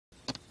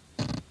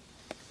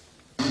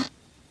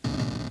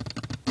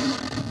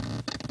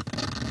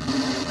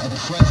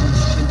A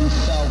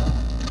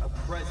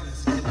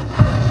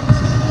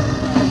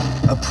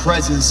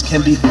presence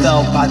can be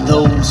felt by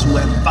those who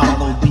have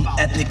followed the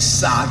epic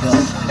saga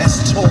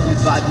as told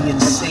by the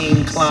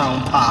insane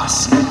clown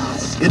posse.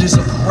 It is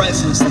a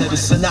presence that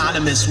is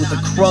synonymous with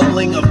the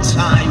crumbling of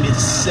time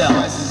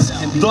itself.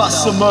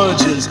 Thus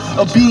emerges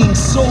a being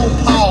so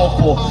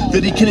powerful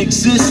that he can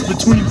exist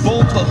between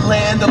both the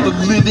land of the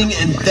living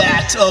and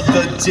that of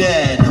the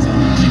dead.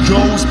 He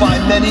goes by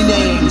many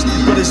names,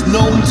 but is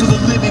known to the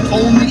living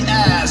only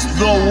as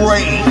the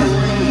Wraith.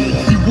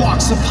 He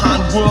walks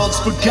upon worlds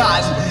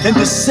forgotten and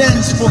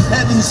descends from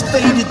heaven's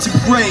faded to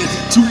gray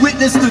to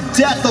witness the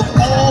death of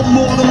all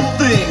mortal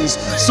things,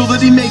 so that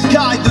he may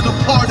guide the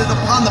departed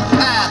upon the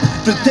path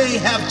that they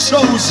have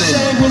chosen.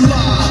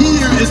 Shangri-La.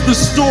 Here is the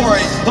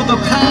story of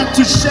the path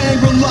to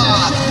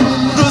Shangri-La,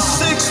 the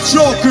 6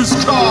 Jokers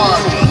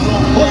card.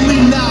 Only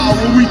now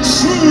will we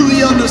truly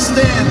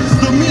understand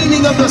the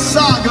meaning of the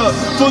saga,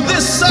 for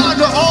this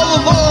saga all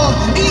along,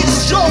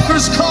 each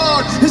Joker's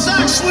card is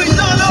actually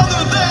none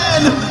other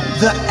than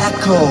the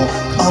echo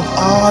of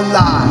our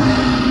lives.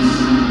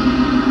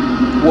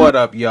 What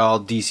up, y'all?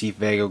 DC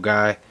Vago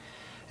guy.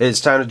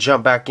 It's time to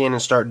jump back in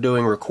and start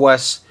doing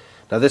requests.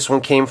 Now this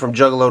one came from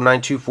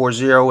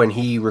Juggalo9240 and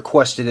he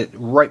requested it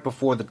right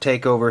before the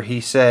takeover. He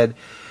said,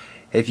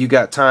 if you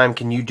got time,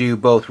 can you do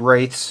both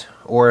Wraiths?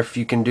 Or if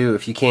you can, you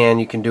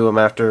can do them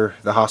after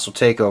the hostile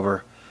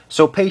takeover.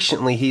 So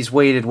patiently he's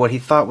waited what he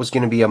thought was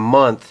going to be a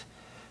month,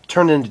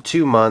 turned into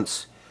 2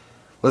 months.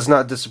 Let's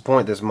not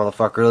disappoint this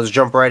motherfucker. Let's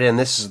jump right in.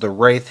 This is the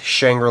Wraith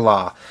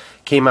Shangri-La.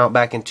 Came out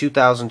back in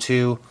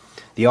 2002.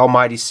 The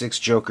almighty 6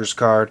 Jokers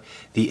card.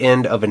 The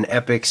end of an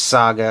epic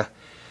saga.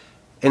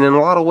 And in a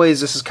lot of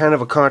ways this is kind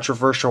of a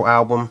controversial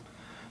album,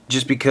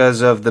 just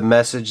because of the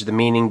message, the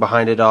meaning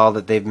behind it all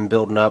that they've been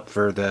building up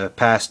for the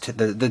past,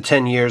 the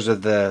 10 years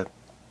of the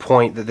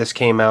point that this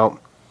came out.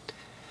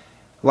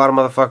 A lot of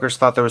motherfuckers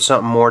thought there was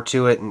something more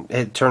to it, and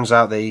it turns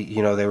out they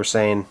were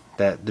saying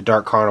that the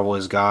Dark Carnival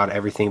is God,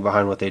 everything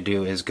behind what they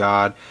do is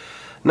God.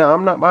 Now,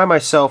 I'm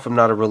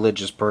not a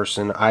religious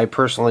person. I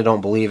personally don't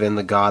believe in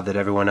the God that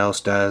everyone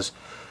else does.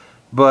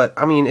 But,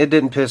 I mean, it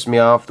didn't piss me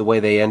off the way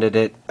they ended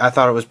it. I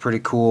thought it was pretty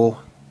cool,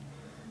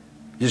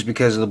 just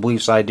because of the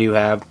beliefs I do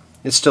have.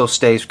 It still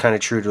stays kind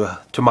of true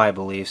to my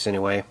beliefs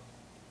anyway.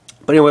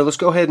 But anyway, let's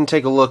go ahead and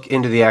take a look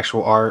into the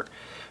actual art,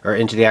 or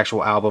into the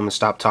actual album, and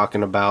stop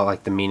talking about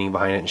like the meaning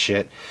behind it and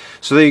shit.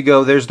 So there you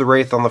go, there's the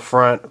Wraith on the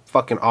front,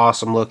 fucking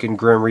awesome looking,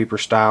 Grim Reaper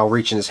style,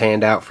 reaching his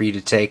hand out for you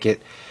to take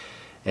it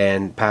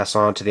and pass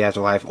on to the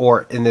afterlife,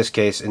 or in this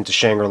case into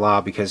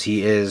Shangri-La, because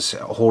he is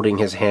holding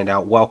his hand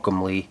out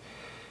welcomely.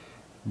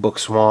 Book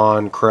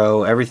Swan,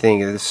 Crow,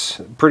 everything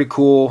is pretty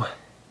cool.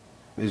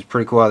 It was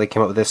pretty cool how they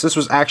came up with this. This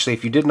was actually,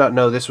 if you did not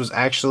know, this was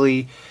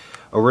actually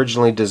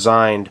originally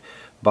designed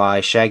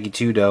by Shaggy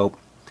 2 Dope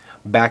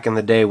back in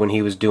the day when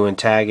he was doing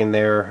tagging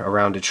there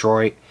around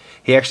Detroit.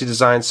 He actually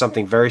designed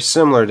something very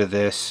similar to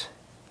this,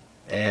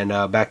 and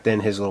back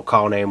then his little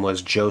call name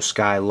was Joe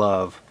Sky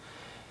Love.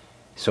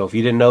 So if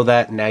you didn't know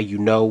that, now you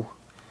know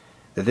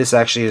that this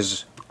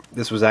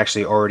was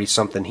actually already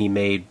something he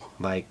made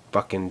like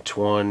fucking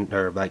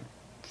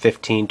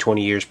 15,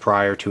 20 years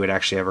prior to it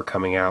actually ever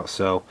coming out.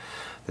 So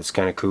that's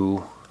kind of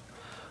cool.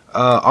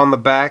 On the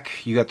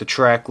back, you got the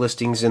track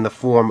listings in the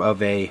form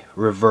of a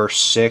reverse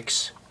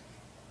 6.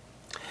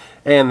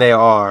 And they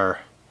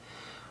are...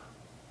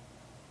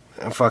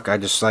 Fuck, I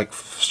just like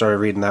started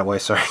reading that way.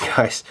 Sorry,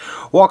 guys.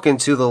 Walk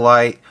into the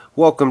light.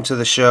 Welcome to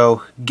the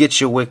show. Get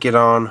your wicked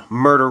on.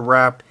 Murder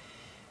rap.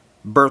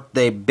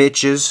 Birthday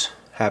bitches.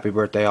 Happy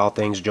birthday, all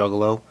things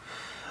Juggalo.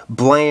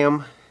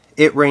 Blam.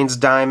 It rains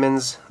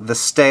diamonds. The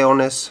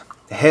staleness.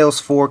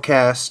 Hail's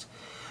forecast.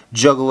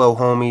 Juggalo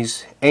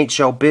homies, ain't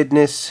y'all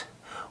business,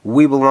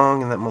 we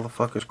belong, and that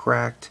motherfucker's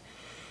cracked.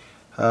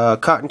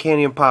 Cotton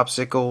candy and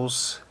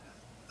popsicles,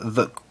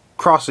 the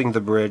crossing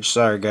the bridge.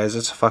 Sorry guys,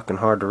 it's fucking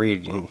hard to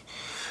read.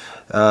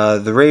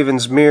 The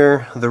Raven's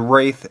Mirror, the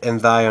Wraith,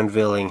 and Thy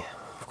Unveiling.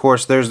 Of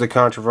course, there's the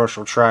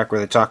controversial track where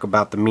they talk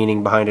about the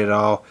meaning behind it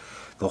all,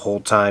 the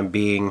whole time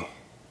being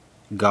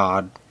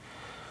God.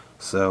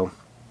 So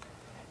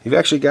you've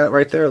actually got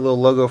right there a little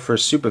logo for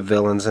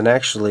supervillains, and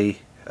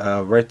actually.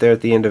 Right there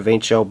at the end of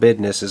Ain't Y'all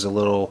Business is a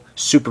little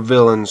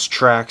supervillains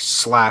track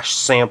 /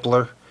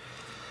 sampler.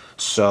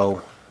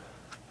 So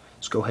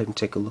let's go ahead and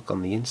take a look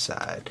on the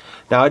inside.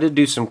 Now I did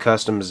do some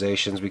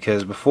customizations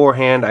because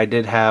beforehand I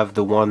did have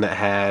the one that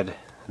had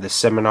the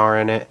seminar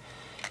in it,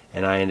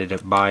 and I ended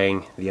up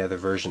buying the other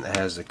version that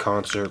has the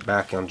concert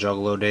back on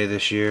Juggalo Day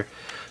this year.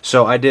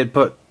 So I did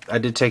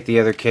take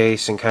the other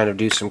case and kind of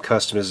do some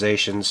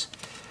customizations,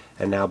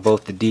 and now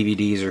both the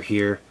DVDs are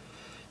here.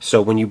 So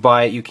when you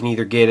buy it, you can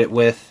either get it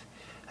with,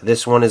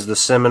 this one is the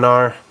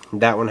seminar,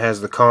 that one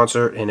has the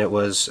concert, and it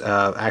was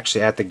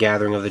actually at the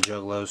Gathering of the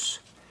Juggalos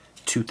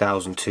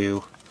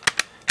 2002.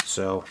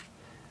 So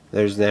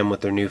there's them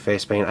with their new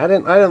face paint. I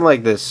didn't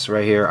like this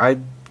right here. I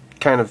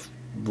kind of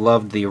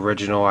loved the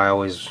original.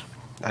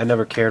 I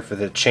never cared for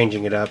the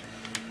changing it up.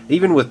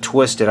 Even with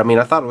Twisted, I mean,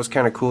 I thought it was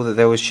kind of cool that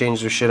they always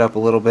change their shit up a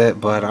little bit,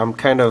 but I'm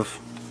kind of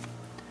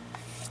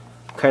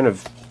kind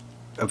of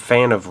a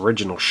fan of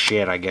original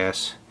shit, I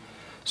guess.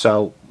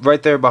 So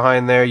right there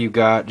behind there you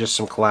got just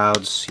some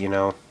clouds, you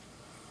know,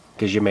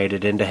 because you made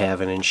it into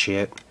heaven and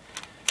shit.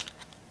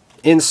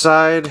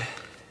 Inside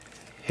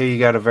here you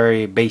got a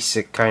very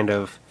basic kind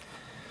of,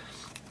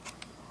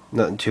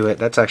 nothing to it.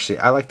 That's actually,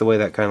 I like the way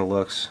that kind of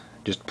looks.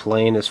 Just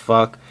plain as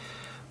fuck,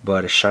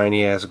 but a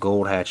shiny ass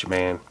gold hatchet,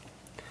 man.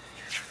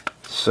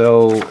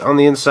 So on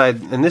the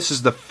inside, and this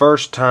is the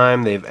first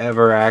time they've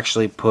ever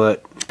actually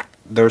put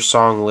their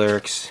song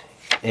lyrics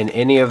in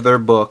any of their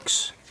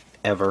books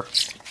ever.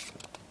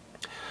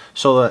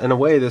 So in a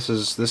way, this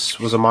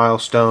was a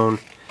milestone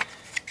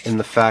in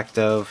the fact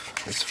of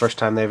it's the first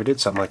time they ever did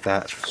something like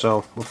that.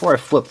 So before I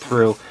flip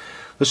through,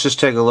 let's just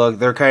take a look.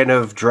 They're kind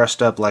of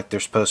dressed up like they're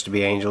supposed to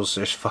be angels.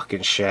 There's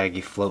fucking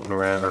Shaggy floating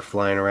around or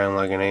flying around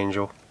like an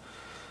angel.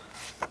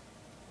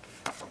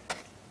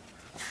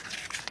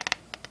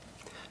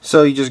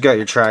 So you just got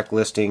your track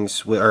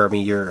listings, or I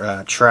mean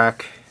your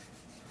track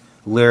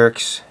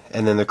lyrics,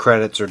 and then the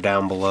credits are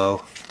down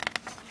below.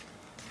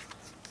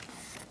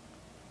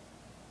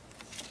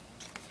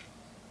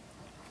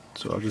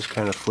 So I'll just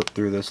kind of flip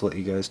through this, let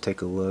you guys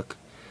take a look.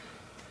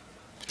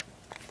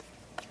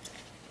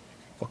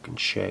 Fucking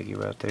Shaggy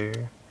right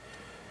there.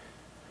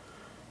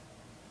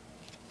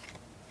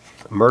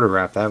 Murder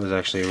Rap, that was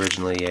actually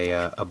originally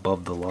a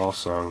Above the Law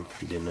song,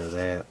 if you didn't know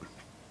that.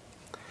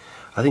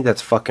 I think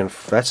that's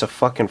a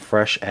fucking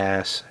fresh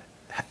ass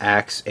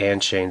axe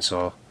and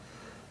chainsaw.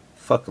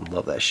 Fucking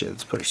love that shit.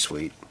 It's pretty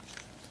sweet.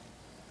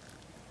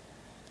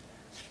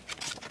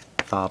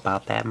 It's all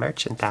about that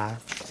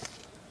merchandise.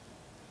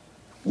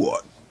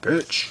 What,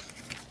 bitch?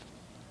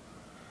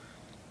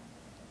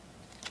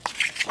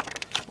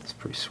 It's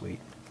pretty sweet.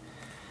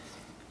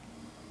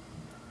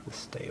 Let's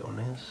stay on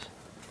this.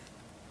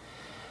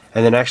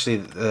 And then actually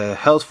the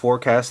Hell's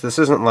Forecast, this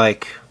isn't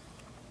like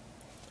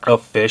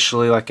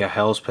officially like a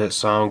Hell's Pit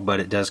song, but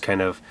it does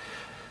kind of,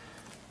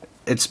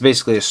 it's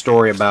basically a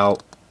story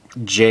about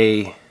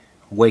Jay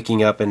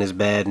waking up in his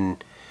bed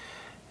and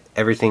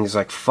everything's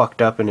like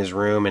fucked up in his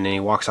room, and then he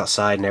walks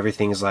outside and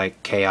everything's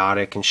like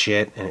chaotic and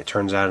shit, and it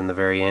turns out in the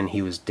very end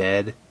he was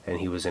dead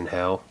and he was in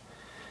hell.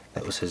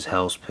 That was his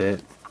Hell's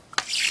Pit.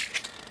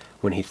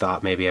 When he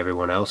thought maybe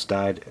everyone else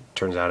died, it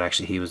turns out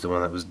actually he was the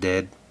one that was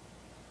dead.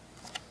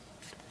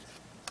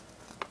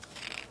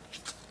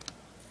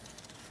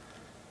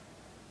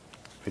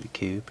 Pretty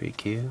cute, pretty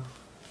cute.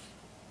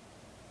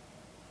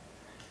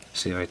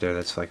 See right there,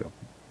 that's like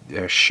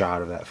a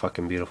shot of that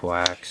fucking beautiful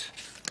axe.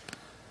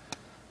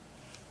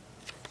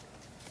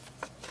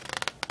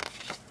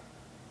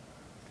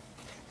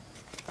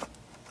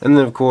 And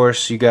then of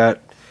course you got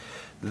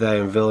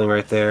the unveiling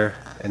right there,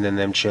 and then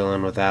them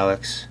chilling with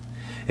Alex.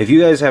 If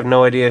you guys have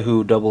no idea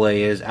who AA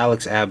is,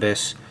 Alex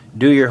Abyss,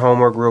 do your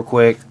homework real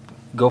quick.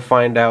 Go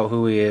find out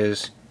who he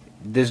is.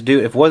 This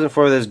dude, if it wasn't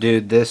for this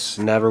dude, this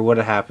never would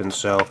have happened.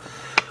 So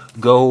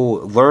go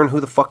learn who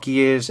the fuck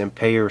he is and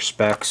pay your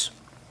respects.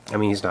 I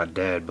mean, he's not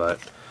dead, but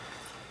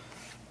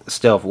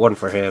still, if it wasn't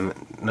for him,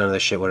 none of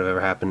this shit would have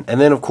ever happened.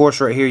 And then of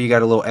course right here you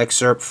got a little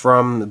excerpt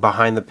from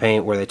Behind the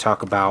Paint where they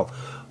talk about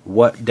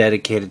what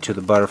Dedicated to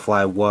the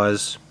Butterfly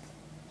was,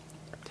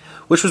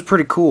 which was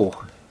pretty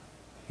cool,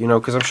 you know,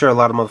 because I'm sure a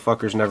lot of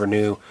motherfuckers never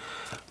knew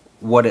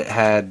what it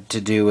had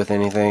to do with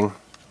anything.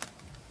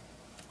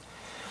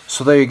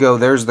 So there you go,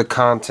 there's the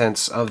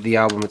contents of the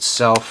album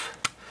itself.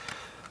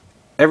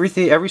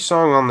 Every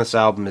song on this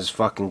album is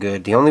fucking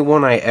good. The only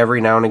one I every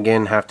now and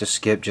again have to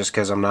skip just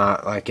because I'm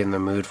not like in the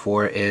mood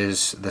for it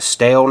is the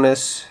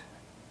Staleness,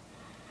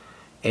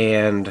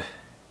 and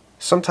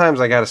sometimes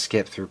I gotta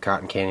skip through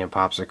Cotton Candy and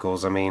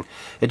Popsicles. I mean,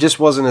 it just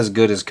wasn't as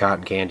good as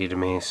Cotton Candy to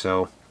me.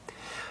 So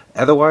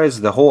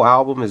otherwise, the whole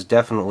album is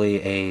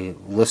definitely a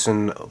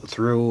listen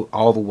through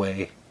all the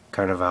way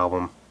kind of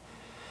album.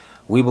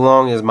 We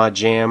Belong is my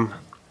jam.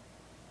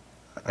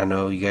 I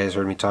know you guys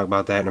heard me talk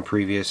about that in a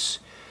previous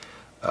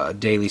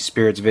Daily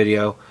Spirits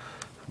video,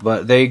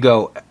 but there you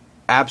go.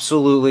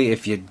 Absolutely,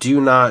 if you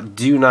do not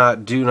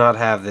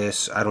have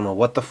this, I don't know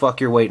what the fuck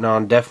you're waiting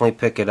on. Definitely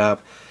pick it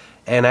up.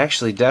 And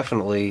actually,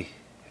 definitely,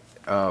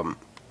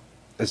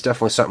 it's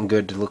definitely something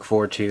good to look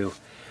forward to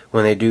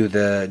when they do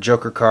the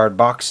Joker card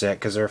box set,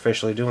 because they're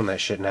officially doing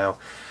that shit now.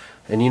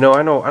 And you know,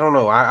 I don't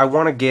know, I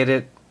want to get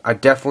it. I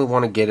definitely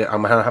want to get it.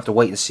 I'm gonna have to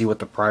wait and see what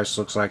the price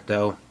looks like,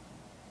 though.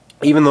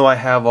 Even though I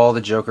have all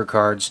the Joker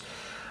cards,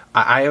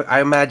 I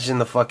imagine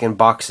the fucking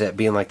box set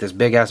being like this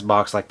big ass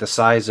box, like the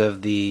size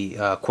of the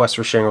Quest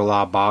for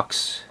Shangri-La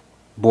box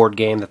board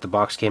game that the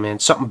box came in,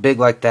 something big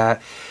like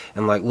that,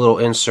 and like little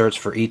inserts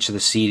for each of the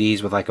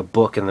CDs with like a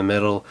book in the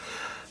middle.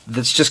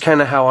 That's just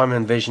kind of how I'm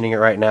envisioning it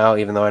right now,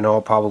 even though I know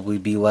I'll probably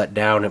be let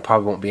down. It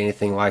probably won't be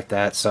anything like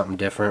that, something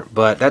different,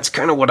 but that's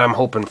kind of what I'm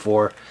hoping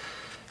for.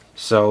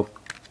 So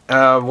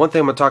one thing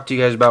I'm going to talk to you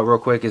guys about real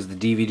quick is the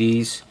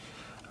DVDs.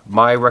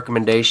 My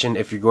recommendation,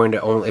 if you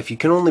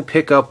can only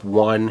pick up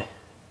one,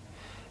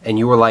 and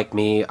you were like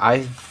me,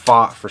 I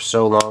fought for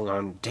so long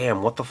on,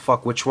 damn, what the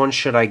fuck, which one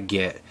should I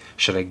get?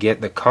 Should I get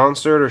the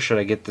concert or should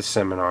I get the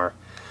seminar?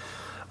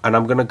 And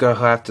I'm gonna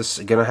have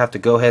to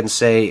go ahead and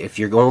say, if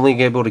you're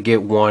only able to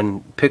get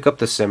one, pick up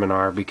the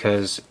seminar,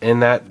 because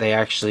in that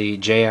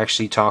Jay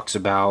actually talks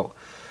about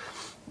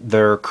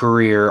their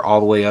career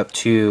all the way up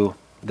to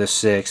the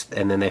 6th,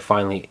 and then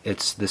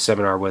it's the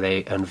seminar where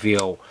they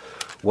unveil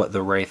what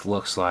the Wraith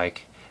looks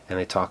like, and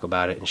they talk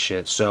about it and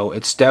shit. So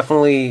that's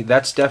definitely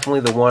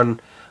the one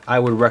I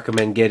would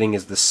recommend getting,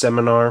 is the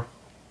seminar,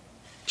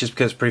 just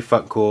because it's pretty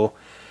fucking cool.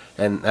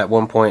 And at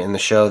one point in the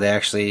show, they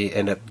actually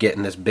end up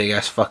getting this big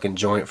ass fucking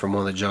joint from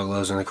one of the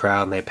juggalos in the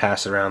crowd, and they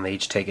pass it around. They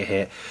each take a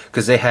hit,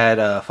 because they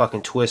had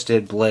fucking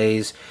Twisted,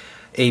 Blaze,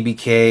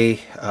 ABK,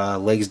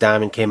 Legs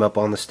Diamond came up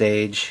on the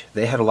stage.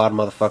 They had a lot of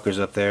motherfuckers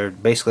up there.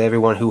 Basically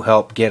everyone who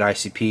helped get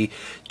ICP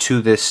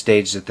to this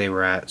stage that they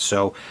were at.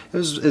 So it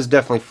was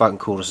definitely fucking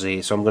cool to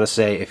see. So I'm going to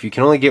say, if you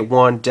can only get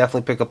one,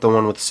 definitely pick up the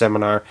one with the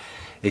seminar.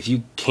 If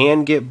you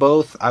can get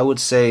both, I would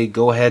say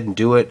go ahead and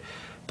do it.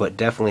 But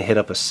definitely hit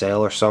up a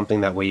sale or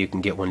something. That way you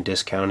can get one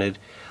discounted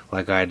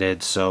like I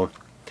did. So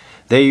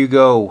there you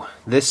go.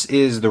 This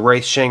is the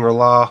Wraith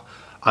Shangri-La.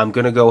 I'm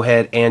going to go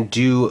ahead and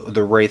do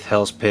the Wraith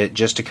Hell's Pit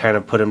just to kind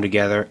of put them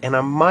together. And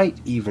I might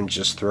even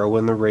just throw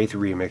in the Wraith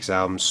remix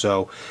album.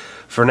 So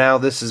for now,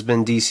 this has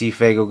been DC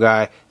Fago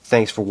Guy.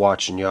 Thanks for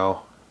watching,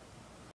 y'all.